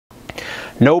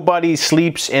Nobody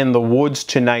Sleeps in the Woods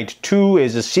Tonight 2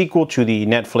 is a sequel to the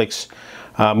Netflix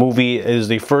movie.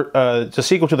 It's a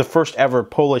sequel to the first ever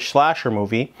Polish slasher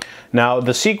movie. Now,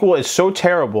 the sequel is so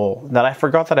terrible that I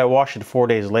forgot that I watched it 4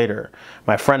 days later.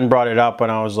 My friend brought it up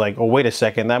and I was like, oh, wait a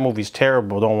second, that movie's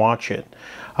terrible, don't watch it.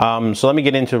 So let me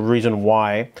get into the reason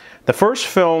why. The first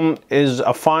film is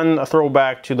a fun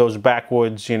throwback to those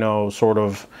backwoods, you know, sort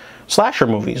of slasher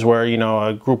movies where, you know,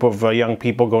 a group of young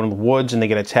people go in the woods and they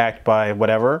get attacked by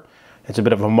whatever. It's a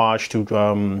bit of a homage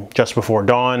to Just Before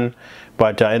Dawn.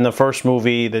 But in the first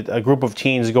movie, a group of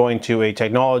teens going to a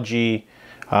technology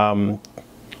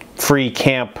free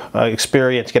camp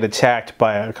experience get attacked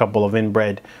by a couple of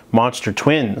inbred monster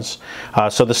twins.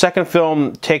 So the second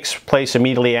film takes place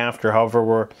immediately after. However,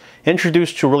 we're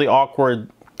introduced to a really awkward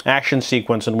action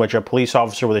sequence in which a police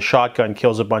officer with a shotgun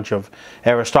kills a bunch of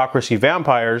aristocracy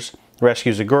vampires,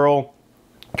 rescues a girl.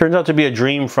 Turns out to be a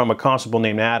dream from a constable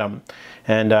named Adam,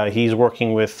 and he's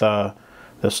working with I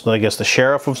guess the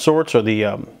sheriff of sorts, or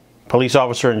the police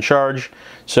officer in charge.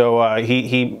 So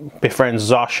he befriends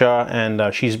Zosia,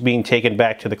 and she's being taken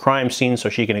back to the crime scene so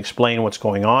she can explain what's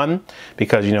going on,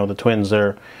 because, you know, the twins,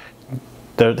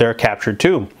 they're captured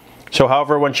too. So,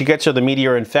 however, when she gets her, the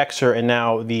meteor infects her, and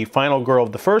now the final girl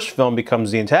of the first film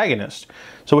becomes the antagonist.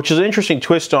 So, which is an interesting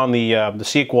twist on the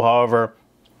sequel. However,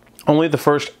 only the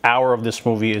first hour of this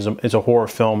movie is a horror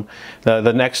film.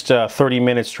 The next 30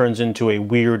 minutes turns into a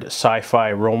weird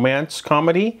sci-fi romance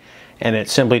comedy, and it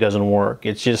simply doesn't work.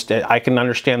 It's just, I can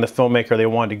understand the filmmaker, they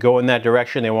wanted to go in that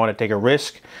direction, they want to take a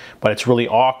risk, but it's really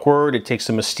awkward. It takes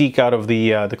the mystique out of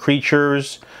the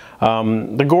creatures.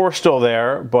 The gore's still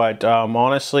there, but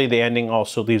honestly, the ending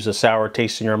also leaves a sour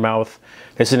taste in your mouth.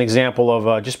 It's an example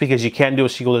of just because you can do a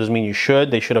sequel doesn't mean you should.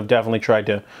 They should have definitely tried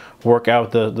to work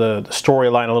out the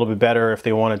storyline a little bit better if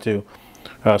they wanted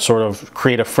to sort of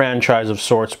create a franchise of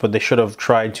sorts, but they should have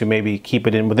tried to maybe keep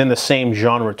it within the same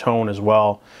genre tone as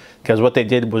well, because what they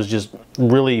did was just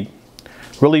really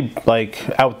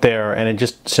like out there, and it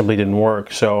just simply didn't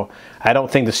work. So I don't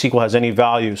think the sequel has any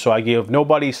value. So I give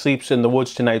Nobody Sleeps in the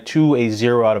Woods Tonight 2 a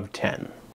 0 out of 10.